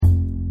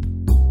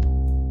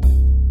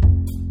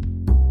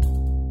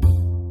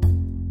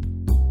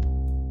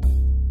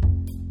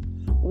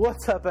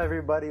What's up,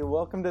 everybody?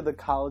 Welcome to the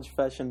College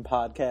Fashion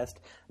Podcast.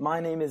 My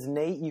name is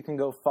Nate. You can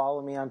go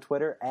follow me on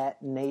Twitter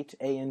at Nate,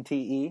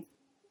 A-N-T-E.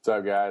 What's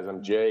up, guys?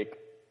 I'm Jake.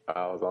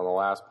 I was on the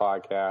last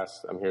podcast.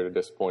 I'm here to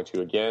disappoint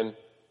you again.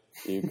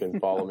 You can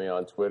follow me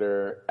on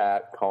Twitter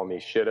at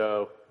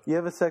CallMeShitto. You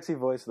have a sexy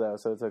voice, though,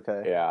 so it's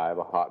okay. Yeah, I have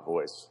a hot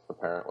voice,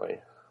 apparently.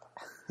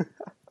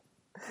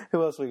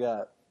 Who else we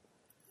got?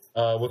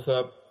 What's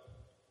up?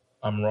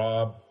 I'm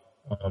Rob.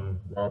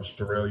 Rob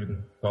Sherrill. You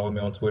can follow me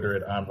on Twitter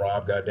at I'm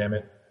Rob,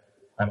 goddammit.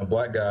 I'm a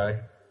black guy,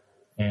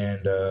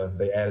 and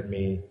they added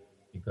me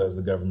because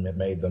the government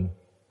made them.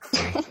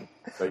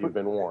 So you've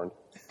been warned.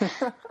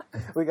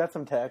 We got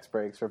some tax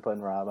breaks for putting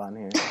Rob on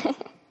here.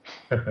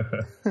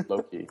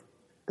 Low-key.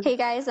 Hey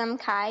guys, I'm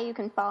Kai. You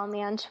can follow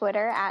me on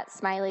Twitter at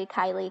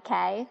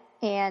SmileyKylieK.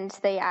 And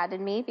they added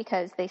me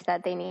because they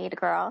said they need a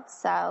girl,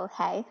 so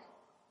hey.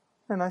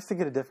 Yeah, nice to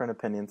get a different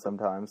opinion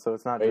sometimes, so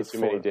it's not Way just too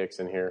many dicks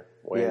in here.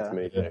 Way too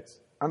many dicks.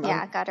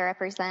 Yeah, gotta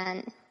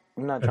represent.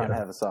 I'm not trying to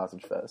have a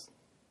sausage fest.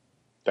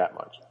 That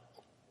much.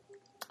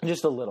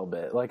 Just a little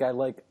bit. Like, I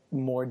like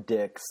more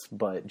dicks,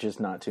 but just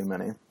not too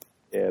many.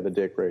 Yeah, the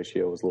dick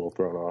ratio was a little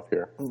thrown off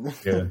here.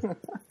 Yeah.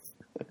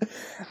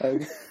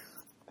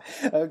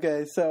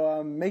 Okay,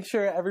 so make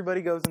sure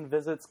everybody goes and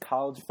visits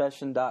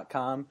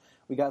collegefashion.com.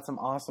 We got some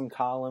awesome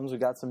columns. We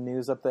got some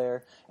news up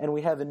there. And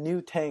we have a new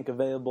tank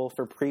available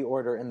for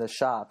pre-order in the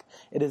shop.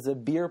 It is a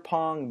beer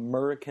pong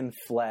American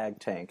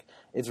flag tank.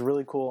 It's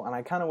really cool, and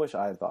I kind of wish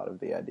I had thought of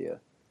the idea.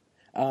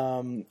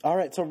 All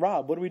right, so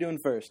Rob, what are we doing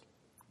first?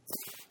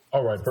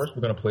 All right, first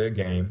we're going to play a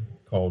game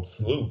called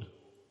Salute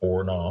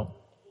or Nah.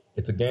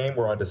 It's a game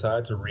where I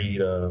decide to read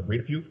a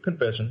few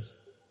confessions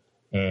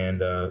and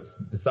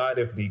decide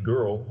if the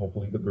girl,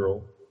 hopefully the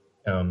girl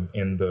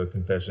in the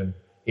confession,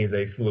 is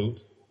a salute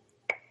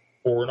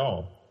or an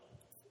all.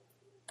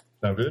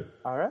 Sound good?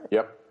 All right.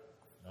 Yep.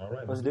 All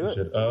right. Let's do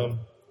it.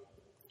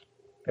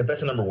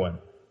 Confession number 1.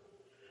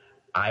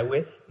 I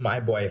wish my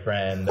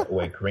boyfriend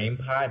would cream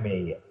pie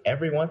me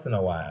every once in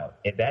a while.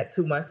 Is that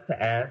too much to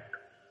ask?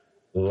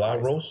 La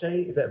Roche?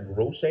 Is that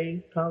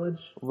Roche College?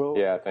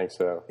 Yeah, I think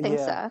so. Think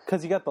so.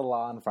 Because you got the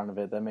law in front of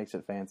it. That makes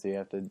it fancy. You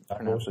have to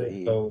pronounce the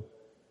E. So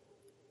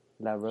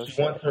La Roche.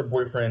 she wants her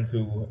boyfriend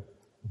to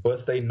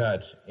bust a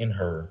nut in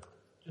her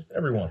just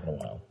every once in a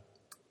while.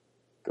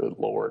 Good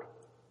Lord.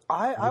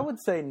 I would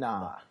say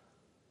nah.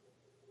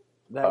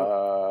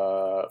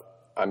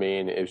 I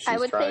mean, if she's I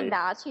would trying... say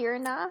nah to your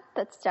nah.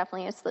 That's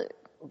definitely a salute.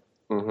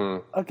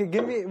 Mm-hmm.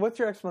 Okay, what's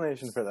your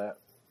explanation for that?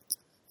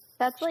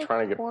 That's She's like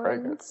trying to get porn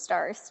pregnant.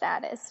 star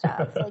status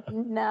stuff. Like,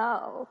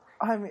 no.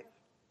 I mean,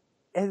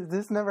 has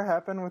this never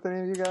happened with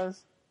any of you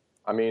guys?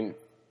 I mean,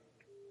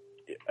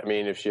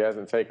 if she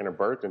hasn't taken her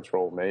birth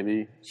control,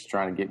 maybe she's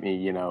trying to get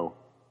me,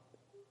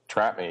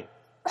 trap me.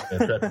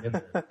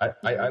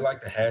 I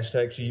like the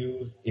hashtag she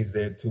used. Is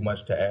there too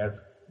much to ask?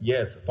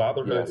 Yes,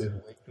 fatherhood is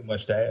way too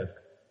much to ask.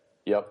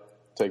 Yep.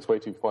 Takes way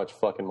too much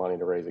fucking money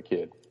to raise a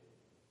kid.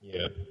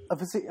 Yeah.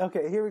 But see,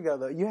 okay, here we go,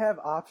 though. You have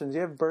options.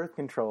 You have birth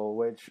control,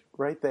 which,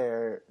 right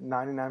there,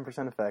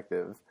 99%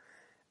 effective.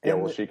 Yeah,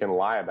 well, she can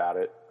lie about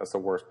it. That's the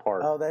worst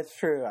part. Oh, that's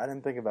true. I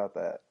didn't think about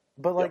that.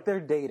 But, they're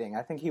dating.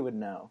 I think he would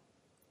know.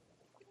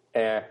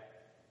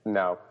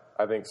 No.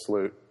 I think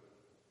salute.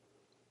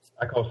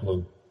 I call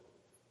salute.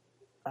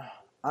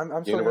 I'm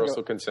still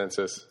Universal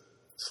consensus.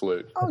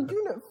 Salute. Oh,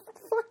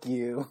 fuck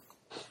you.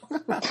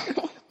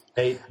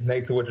 Hey,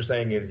 Nate, so what you're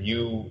saying is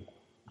you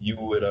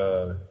would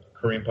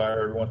Korean pie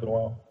her every once in a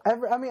while?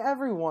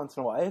 Every once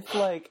in a while.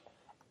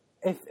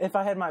 If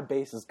I had my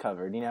bases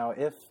covered,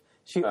 if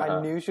I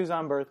knew she was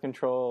on birth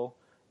control,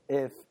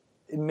 if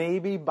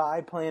maybe buy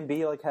plan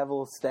B, have a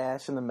little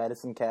stash in the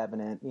medicine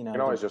cabinet, You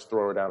can always just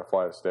throw her down a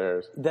flight of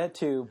stairs. That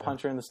too,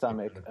 punch her in the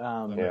stomach.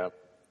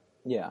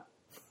 Yeah.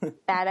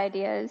 Bad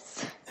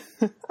ideas.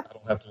 I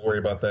don't have to worry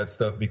about that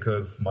stuff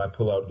because my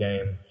pullout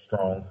game is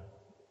strong.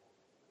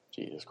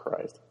 Jesus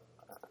Christ.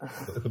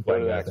 It's a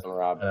black guy.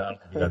 Rob. I don't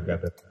think you guys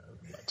got that.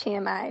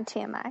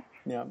 TMI.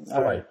 Yeah.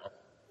 All right.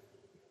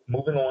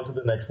 Moving on to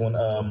the next one.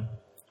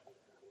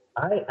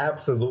 I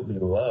absolutely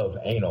love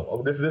anal.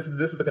 Oh, this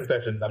is the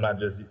confession. I'm not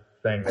just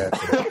saying that.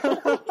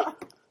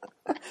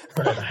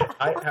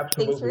 I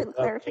absolutely Thanks for the love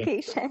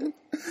clarification. anal.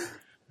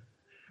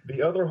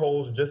 The other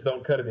holes just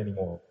don't cut it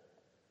anymore.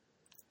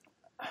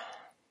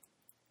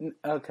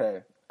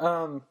 Okay.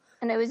 And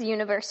it was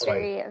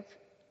University of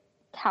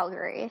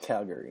Calgary.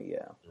 Calgary,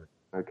 yeah.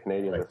 The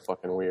Canadians are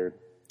fucking weird.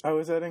 Oh,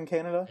 is that in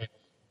Canada?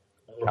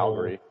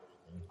 Calgary.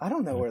 I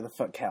don't know where the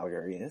fuck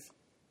Calgary is.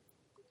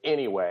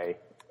 Anyway.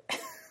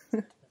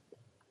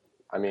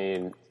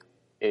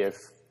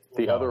 If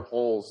the other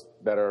holes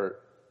that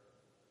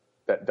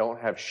don't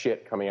have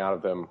shit coming out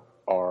of them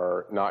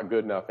are not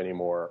good enough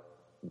anymore,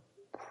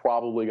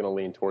 probably going to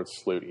lean towards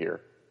salute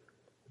here.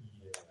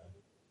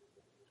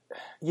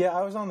 Yeah,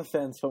 I was on the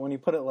fence, but when you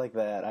put it like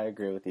that, I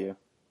agree with you.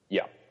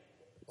 Yeah.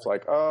 It's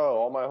like, oh,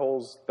 all my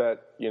holes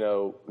that,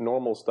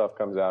 normal stuff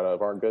comes out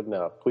of aren't good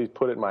enough. Please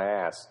put it in my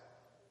ass.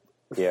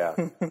 Yeah.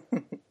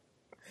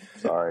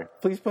 Sorry.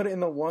 Please put it in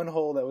the one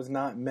hole that was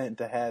not meant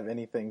to have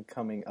anything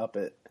coming up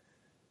it.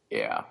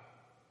 Yeah.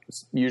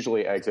 It's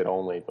usually exit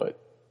only, but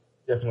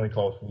Definitely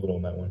call Salute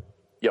on that one.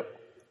 yep.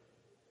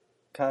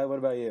 Kai, what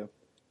about you?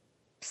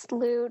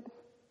 Salute.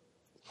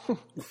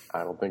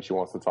 I don't think she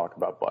wants to talk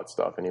about butt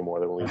stuff any more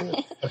than we do.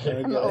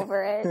 I'm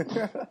over it.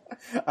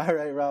 All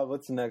right, Rob,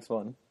 what's the next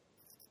one?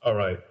 All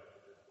right.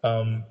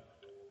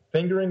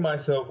 Fingering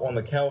myself on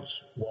the couch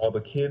while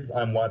the kids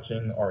I'm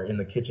watching are in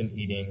the kitchen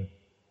eating.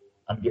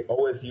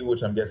 OSU,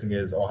 which I'm guessing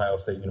is Ohio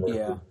State University.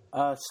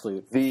 Yeah,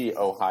 Sloot. The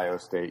Ohio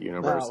State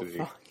University.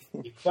 Oh,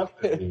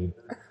 Fuck that dude.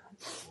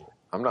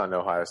 I'm not an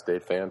Ohio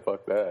State fan.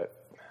 Fuck that.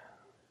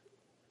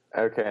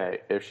 Okay,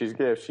 if she's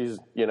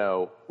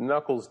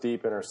knuckles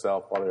deep in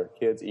herself while there are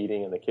kids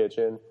eating in the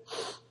kitchen,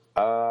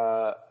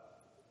 I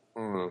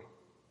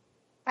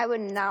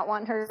would not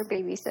want her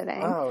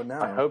babysitting. Oh,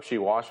 no. I hope she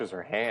washes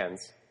her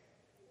hands.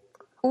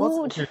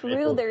 Ooh,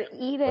 true. They're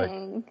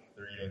eating.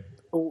 They're eating.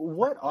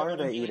 What are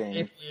they eating?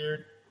 It's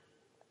weird.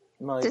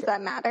 Like, Does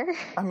that matter?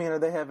 I mean, are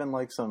they having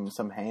like some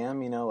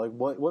ham? Like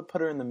what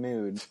put her in the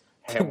mood?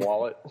 Ham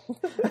wallet.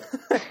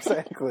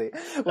 Exactly.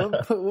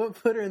 What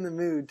put her in the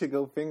mood to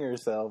go finger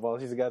herself while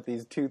she's got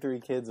these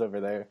 2-3 kids over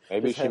there?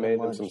 Maybe just she having made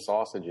lunch? them some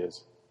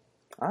sausages.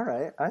 All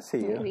right, I see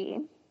you.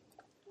 Maybe.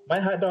 My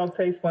hot dog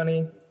tastes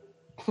funny.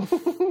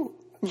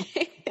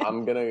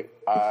 I'm gonna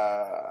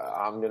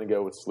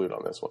go with Sloot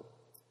on this one.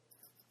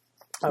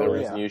 Oh, The yeah.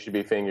 reason you should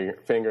be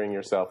fingering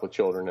yourself with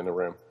children in the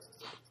room.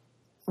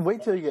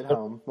 Wait till you get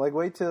home. Like,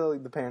 wait till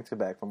the parents get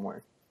back from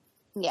work.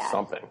 Yeah.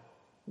 Something.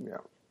 Yeah.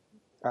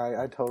 I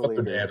Fuck totally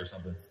the agree. dad or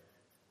something.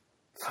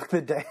 Fuck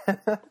the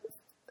dad.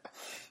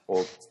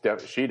 Well,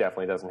 she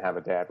definitely doesn't have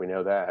a dad. We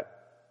know that.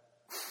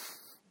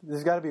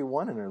 There's got to be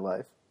one in her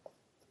life.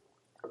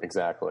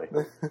 Exactly.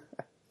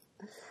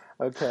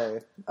 Okay.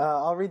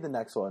 I'll read the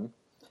next one.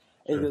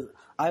 It goes,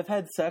 I've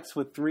had sex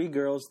with 3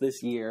 girls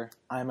this year.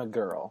 I'm a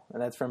girl.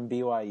 And that's from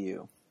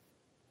BYU.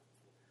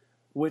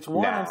 Which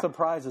one I'm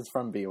surprised is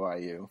from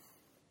BYU.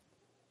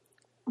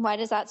 Why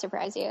does that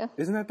surprise you?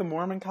 Isn't that the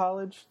Mormon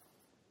college?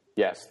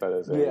 Yes, that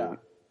is a Yeah.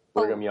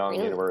 Brigham Oh, Young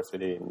really?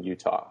 University in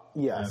Utah.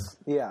 Yes.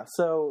 Yeah.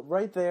 So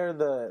right there,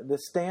 the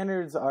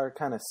standards are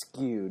kind of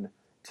skewed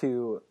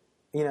to,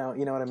 you know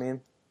what I mean?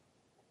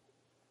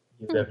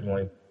 Yeah,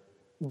 definitely.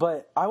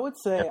 But I would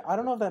say, I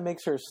don't know if that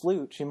makes her a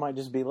sloot. She might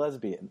just be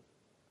lesbian.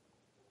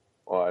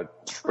 Well,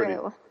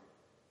 True.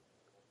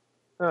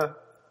 I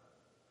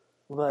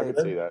Like,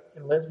 can see that.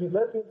 Lesbians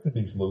can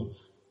be sleuths.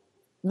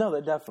 no,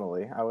 that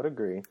definitely. I would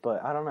agree.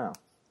 But I don't know.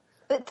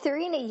 But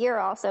 3 in a year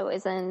also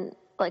isn't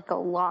like a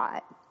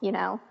lot, you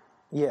know?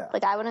 Yeah.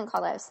 Like I wouldn't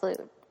call that a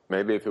salute.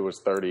 Maybe if it was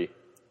 30.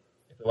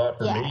 It's a lot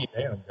for Yeah. me.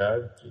 Damn,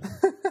 guys.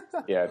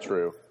 Yeah,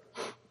 true.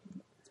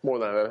 It's more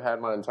than I've ever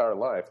had my entire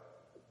life.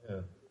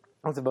 Yeah.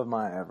 That's above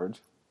my average.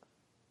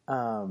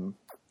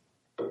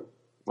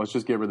 Let's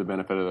just give her the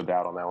benefit of the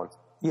doubt on that one.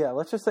 Yeah,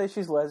 let's just say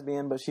she's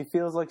lesbian, but she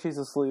feels like she's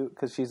a sloot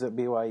because she's at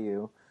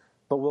BYU.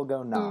 But we'll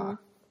go nah.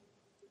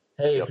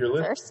 Hey, if you're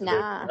listening First, to this,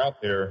 nah. you're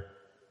out there,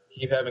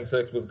 keep having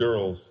sex with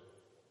girls,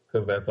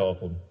 because that's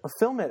awesome.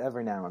 Film it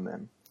every now and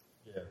then.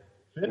 Yeah.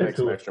 Send it Make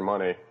some to us. extra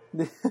money.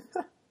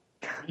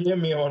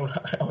 DM me on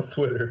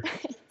Twitter.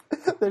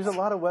 There's a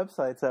lot of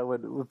websites that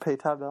would pay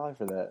top dollar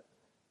for that.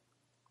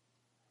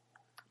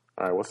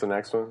 All right, what's the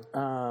next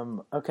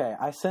one? Okay,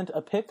 I sent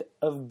a pic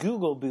of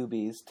Google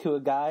boobies to a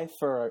guy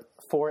for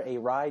a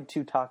ride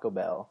to Taco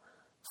Bell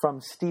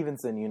from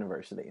Stevenson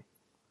University.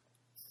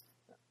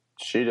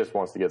 She just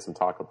wants to get some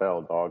Taco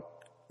Bell, dog.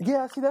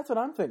 Yeah, see, that's what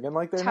I'm thinking.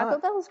 Like, they're Taco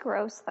not Bell's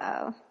gross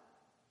though.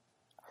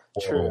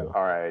 true.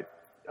 All right.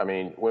 I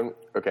mean,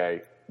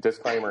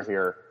 disclaimer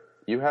here.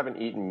 You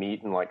haven't eaten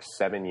meat in like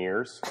 7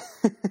 years.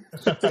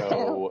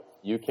 So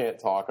you can't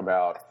talk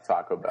about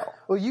Taco Bell.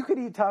 Well, you could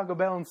eat Taco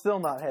Bell and still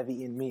not have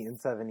eaten meat in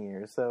 7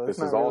 years, so it's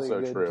This is not really also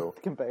a good true.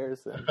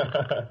 comparison.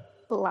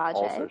 Logic.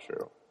 Also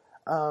true.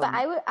 But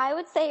I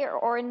would say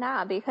or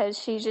not because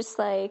she just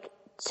like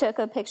took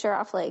a picture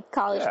off like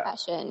College Yeah.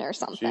 Fashion or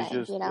something.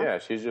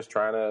 She's just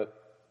trying to.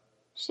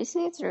 She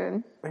sees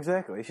through.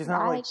 Exactly. She's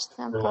not like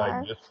For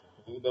like just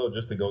food though,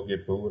 just to go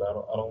get food. I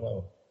don't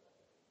know.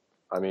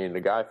 I mean,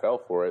 the guy fell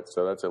for it,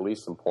 so that's at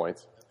least some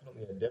points.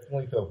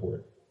 Definitely fell for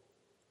it.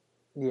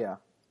 yeah.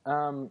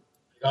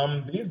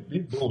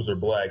 These boobs are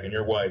black and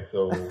you're white,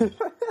 so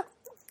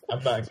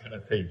I'm not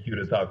gonna take you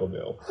to Taco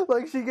Bell.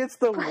 Like she gets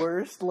the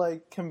worst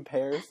like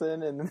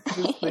comparison and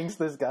just thinks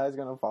this guy's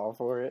gonna fall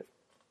for it.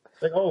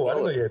 Like, oh, I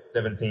didn't know you had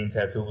 17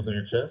 tattoos on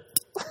your chest.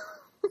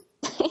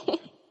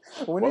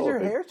 When Well, does your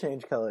if it- hair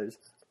change colors?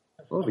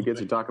 Well, if he gets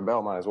you Taco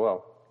Bell, might as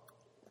well.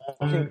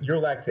 You're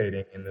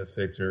lactating in this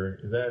picture.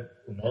 Is that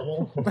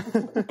normal?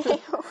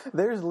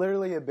 There's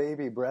literally a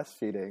baby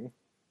breastfeeding.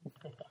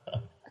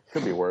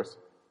 Could be worse.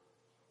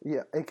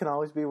 Yeah, it can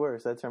always be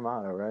worse. That's her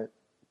motto, right?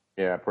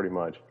 Yeah, pretty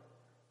much.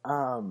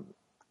 Now,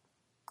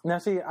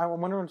 see, I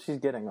wonder what she's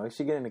getting. Like, is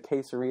she getting a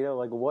quesarito?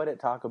 Like, what at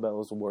Taco Bell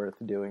is worth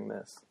doing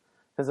this?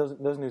 Because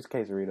those new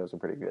quesaritos are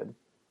pretty good.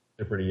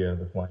 They're pretty,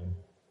 they're flying.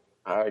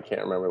 I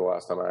can't remember the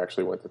last time I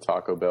actually went to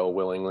Taco Bell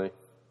willingly.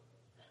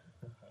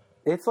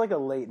 It's like a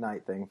late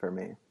night thing for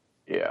me.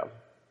 Yeah.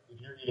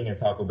 if you're eating at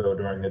Taco Bell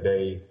during the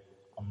day,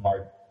 I'm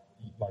like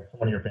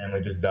someone in your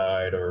family just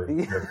died or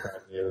you're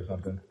pregnant or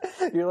something.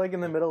 You're like in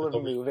the middle of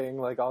moving,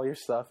 like all your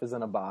stuff is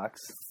in a box.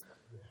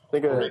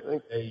 Think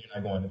Hey, you're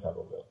not going to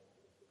Taco Bell.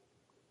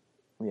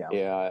 Yeah.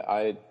 Yeah,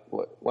 I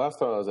last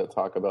time I was at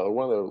Taco Bell,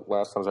 one of the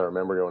last times I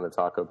remember going to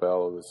Taco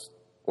Bell was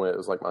when it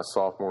was like my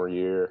sophomore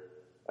year.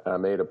 And I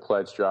made a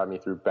pledge drive me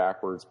through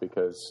backwards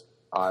because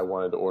I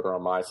wanted to order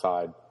on my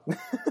side.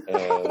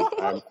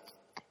 And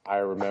I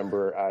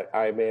remember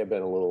I may have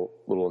been a little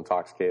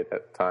intoxicated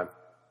at the time.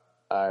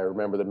 I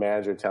remember the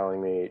manager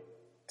telling me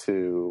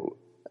to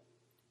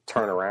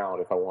turn around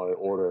if I wanted to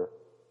order.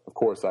 Of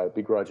course, I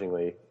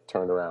begrudgingly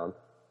turned around.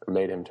 Or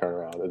made him turn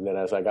around. And then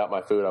as I got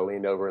my food, I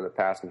leaned over in the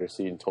passenger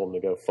seat and told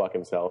him to go fuck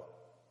himself.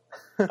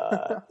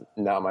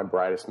 Not my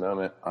brightest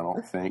moment, I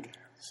don't think.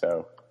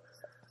 So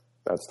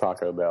that's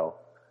Taco Bell.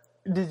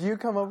 Did you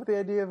come up with the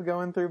idea of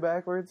going through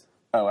backwards?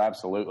 Oh,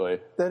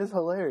 absolutely. That is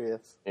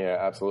hilarious. Yeah,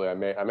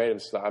 absolutely. I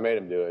made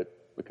him do it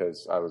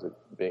because I was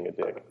being a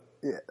dick.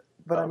 Yeah,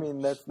 but I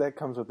mean that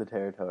comes with the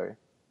territory.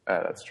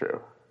 That's true.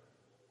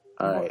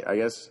 All right, I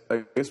guess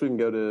we can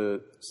go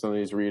to some of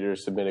these reader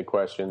submitted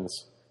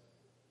questions.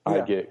 Yeah.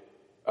 I get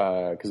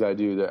because I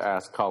do the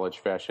Ask College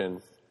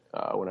Fashion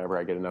whenever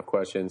I get enough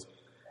questions.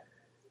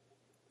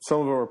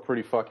 Some of them are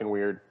pretty fucking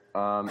weird.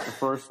 The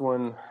first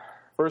one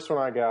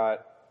I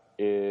got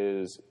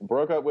is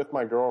broke up with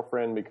my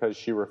girlfriend because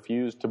she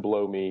refused to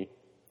blow me.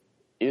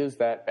 Is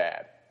that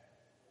bad?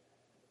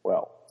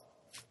 Well,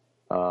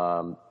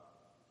 I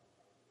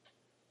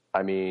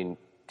mean,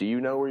 do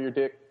you know where your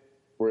dick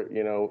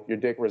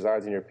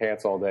resides in your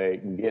pants all day,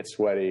 gets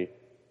sweaty,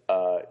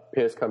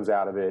 piss comes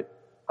out of it?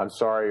 I'm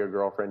sorry your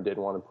girlfriend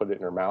didn't want to put it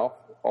in her mouth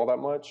all that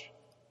much.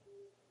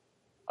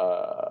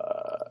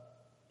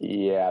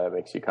 Yeah, that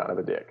makes you kind of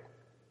a dick.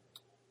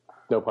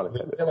 No pun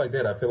intended. I feel like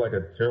that. I feel like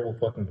a terrible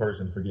fucking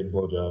person for getting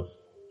blowjobs.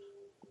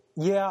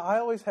 Yeah, I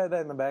always had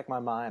that in the back of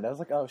my mind. I was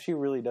like, oh, she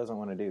really doesn't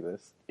want to do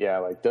this. Yeah,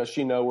 like, does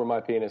she know where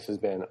my penis has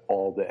been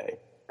all day?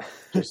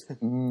 Just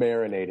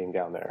marinating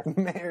down there.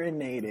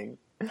 Marinating.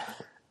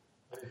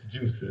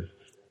 Juices.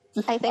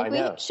 I think we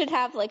know. should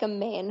have like a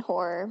man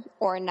whore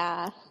or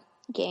nah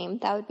game.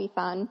 That would be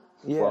fun.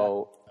 Yeah.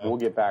 Well, we'll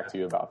get back to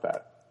you about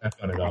that. That's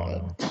not at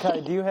all.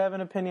 Kai, do you have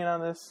an opinion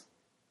on this?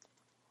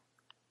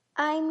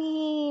 I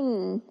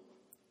mean,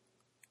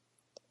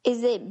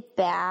 is it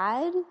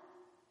bad?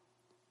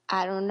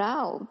 I don't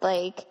know.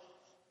 Like,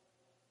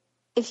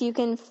 if you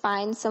can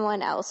find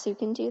someone else who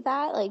can do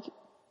that, like,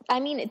 I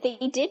mean, they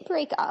did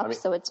break up,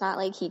 so it's not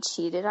like he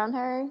cheated on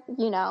her,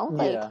 you know?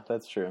 Like, Yeah,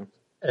 that's true.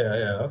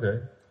 Yeah,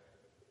 okay.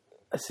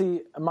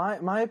 See,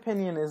 my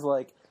opinion is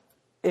like,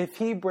 if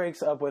he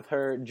breaks up with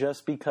her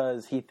just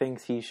because he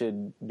thinks he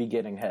should be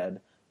getting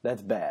head,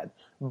 that's bad.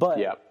 But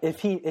Yeah. if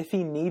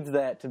he needs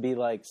that to be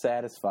like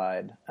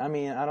satisfied, I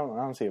mean, I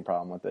don't see a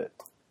problem with it.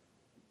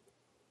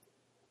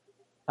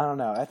 I don't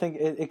know. I think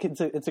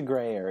it's a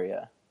gray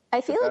area.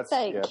 I feel like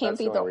that yeah, can't that's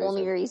be the the only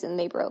only reason. reason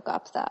they broke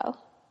up, though.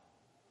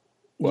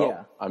 Well,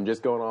 Yeah. I'm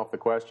just going off the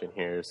question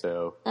here,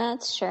 so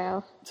That's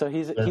true. So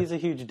he's a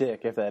huge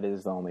dick if that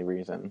is the only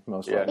reason.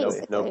 Most yeah,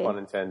 likely. no Basically. pun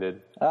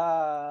intended.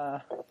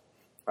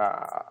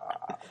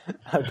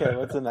 Okay.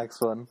 What's the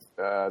next one?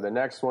 The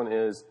next one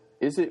is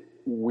it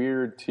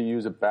weird to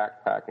use a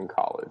backpack in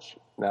college?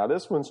 Now,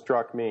 this one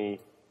struck me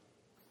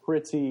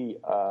pretty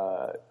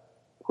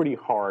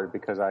hard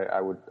because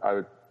I would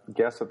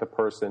guess that the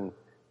person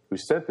who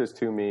sent this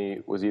to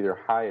me was either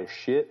high as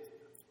shit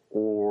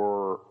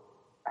or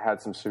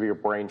had some severe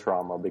brain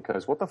trauma,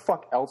 because what the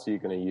fuck else are you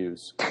going to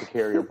use to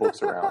carry your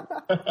books around?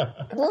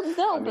 Well,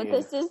 no, mean, but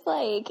this is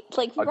like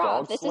a Rob,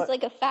 dog this sled- is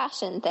like a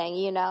fashion thing,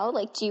 you know?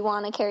 Like, do you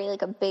want to carry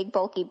like a big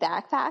bulky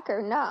backpack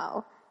or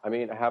no? I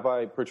mean, have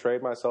I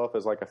portrayed myself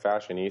as like a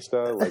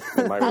fashionista? Like,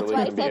 am I That's really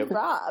why I going to be said able?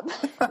 Rob.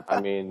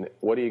 I mean,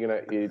 what are you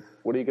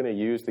gonna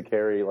use to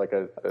carry like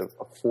a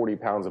 40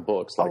 pounds of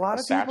books? Like a lot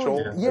of satchel?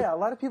 people, yeah, a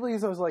lot of people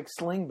use those like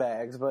sling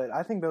bags, but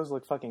I think those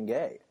look fucking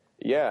gay.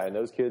 Yeah, and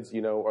those kids,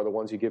 are the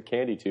ones you give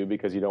candy to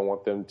because you don't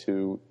want them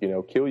to,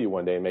 kill you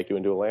one day and make you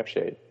into a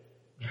lampshade.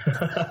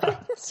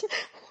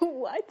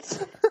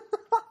 What?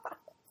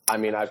 I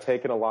mean, I've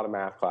taken a lot of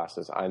math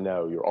classes. I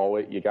know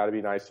you got to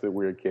be nice to the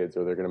weird kids,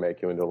 or they're going to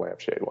make you into a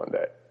lampshade one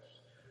day.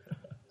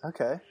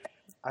 Okay,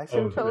 I see.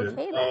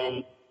 Okay,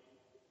 then.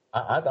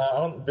 I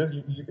don't. If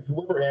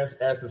you ever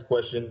ask this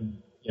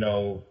question,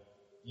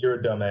 you're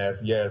a dumbass.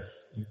 Yes,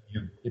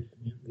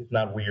 it's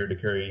not weird to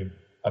carry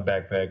a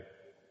backpack.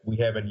 We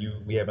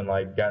haven't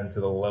like gotten to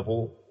the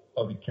level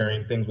of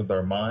carrying things with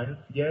our minds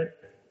yet.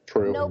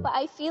 True. No, but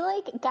I feel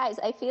like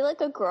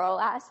a girl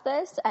asked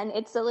this, and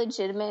it's a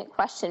legitimate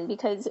question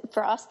because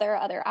for us there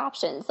are other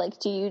options. Like,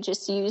 do you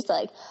just use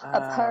like a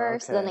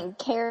purse okay. and then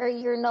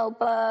carry your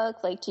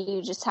notebook? Like, do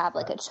you just have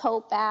like a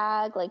tote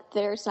bag? Like,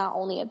 there's not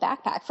only a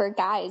backpack. For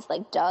guys,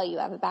 like, duh, you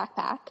have a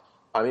backpack.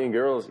 I mean,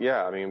 girls,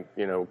 yeah. I mean,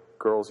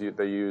 girls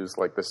they use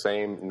like the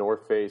same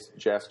North Face,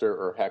 Jester,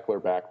 or Heckler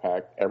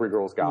backpack. Every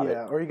girl's got it.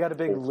 Yeah, or you got a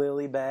big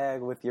Lily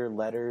bag with your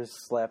letters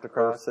slapped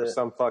across Or it.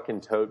 some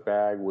fucking tote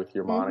bag with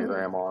your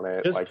monogram on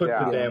it. Just like, put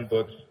yeah, the damn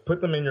books,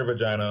 put them in your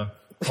vagina,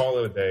 call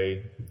it a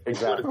day.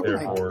 exactly.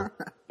 Therefore,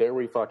 There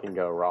we fucking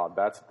go, Rob.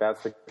 That's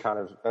the kind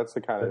of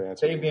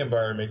answer. save the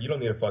environment. You don't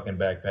need a fucking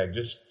backpack.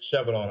 Just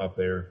shove it on up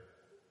there.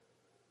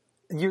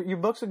 Your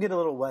books would get a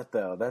little wet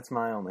though. That's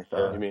my only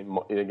thought. You mean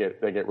they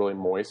get really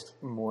moist?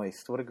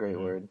 Moist. What a great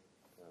word.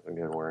 That's a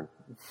good word.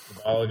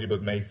 The biology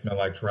book may smell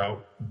like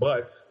trout,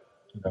 but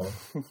you know.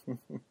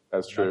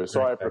 That's true.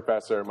 Sorry,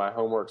 Professor. My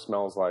homework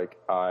smells like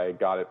I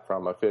got it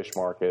from a fish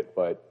market,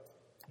 but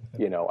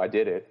you know I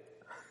did it.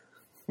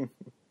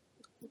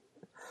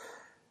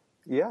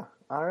 Yeah.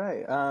 All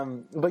right.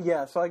 But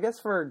yeah. So I guess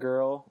for a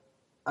girl,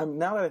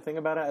 now that I think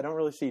about it, I don't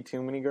really see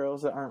too many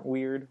girls that aren't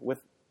weird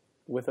with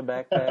a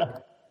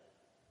backpack.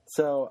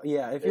 So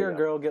yeah, if you're a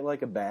girl, get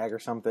like a bag or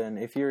something.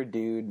 If you're a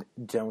dude,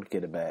 don't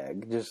get a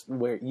bag. Just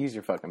use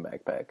your fucking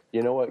backpack.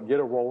 You know what?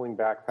 Get a rolling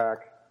backpack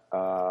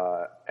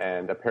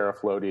and a pair of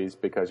floaties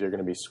because you're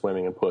going to be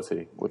swimming in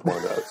pussy with one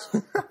of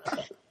those.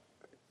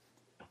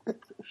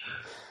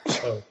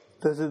 Oh.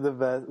 Those are the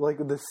best, like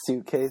the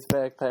suitcase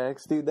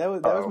backpacks, dude. That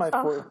was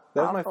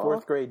my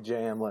fourth grade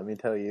jam. Let me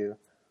tell you.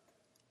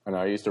 And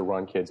I used to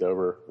run kids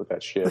over with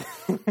that shit.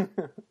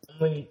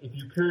 If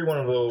you carry one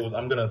of those,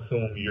 I'm gonna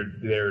assume you're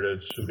there to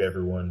shoot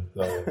everyone.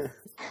 So,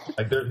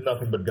 like, there's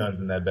nothing but guns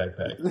in that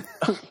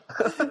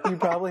backpack. You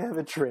probably have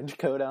a trench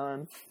coat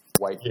on.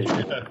 White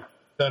Yeah.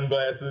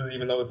 Sunglasses,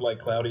 even though it's like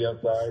cloudy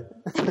outside.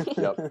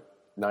 Yep.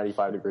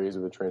 95 degrees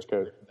with a trench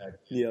coat.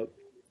 Yep.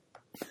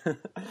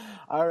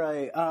 All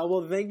right.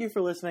 Well, thank you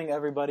for listening,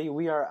 everybody.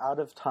 We are out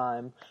of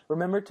time.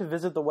 Remember to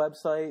visit the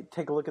website,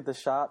 take a look at the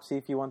shop, see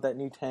if you want that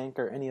new tank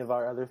or any of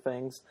our other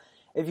things.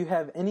 If you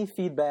have any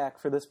feedback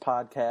for this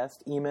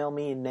podcast, email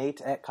me,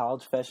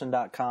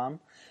 nate@collegefashion.com.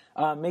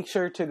 Make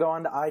sure to go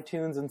on to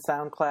iTunes and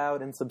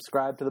SoundCloud and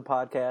subscribe to the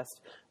podcast.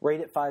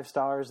 Rate it 5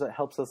 stars. That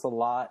helps us a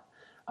lot.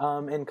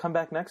 And come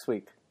back next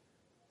week.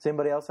 Does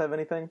anybody else have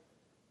anything?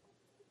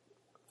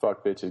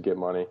 Fuck bitches, get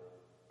money.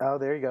 Oh,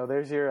 there you go.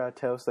 There's your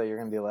toast that you're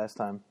going to do last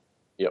time.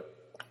 Yep.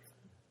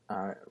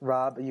 All right.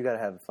 Rob, you got to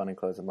have a funny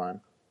closing line.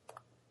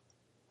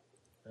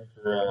 Thanks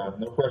for,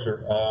 no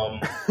pressure.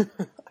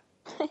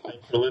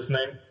 Thanks for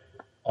listening.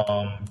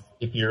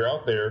 If you're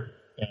out there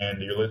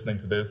and you're listening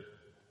to this,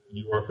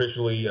 you are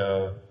officially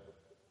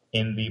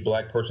in the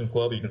Black Person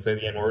Club. You can say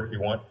the N-word if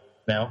you want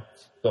now.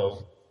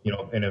 So, you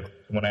know, and if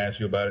someone asks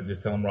you about it,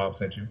 just tell them Rob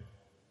sent you.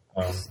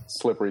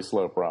 Slippery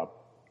slope, Rob.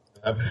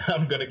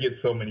 I'm going to get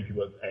so many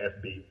people's ass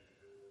beat.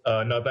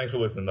 No, thanks for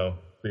listening, though.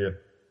 See ya.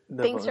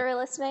 Thanks for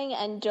listening,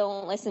 and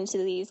don't listen to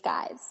these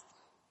guys.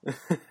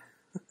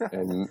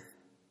 And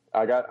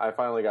I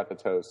finally got the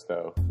toast,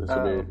 though. This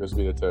will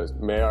be the toast.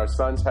 May our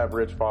sons have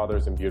rich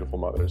fathers and beautiful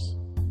mothers.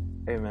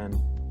 Amen.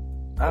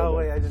 Oh,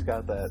 wait, I just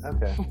got that.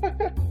 Okay.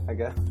 I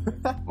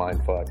got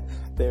Mind fuck.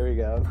 There we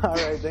go. All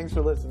right, thanks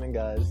for listening,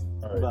 guys.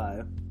 All right.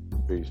 Bye.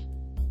 Peace.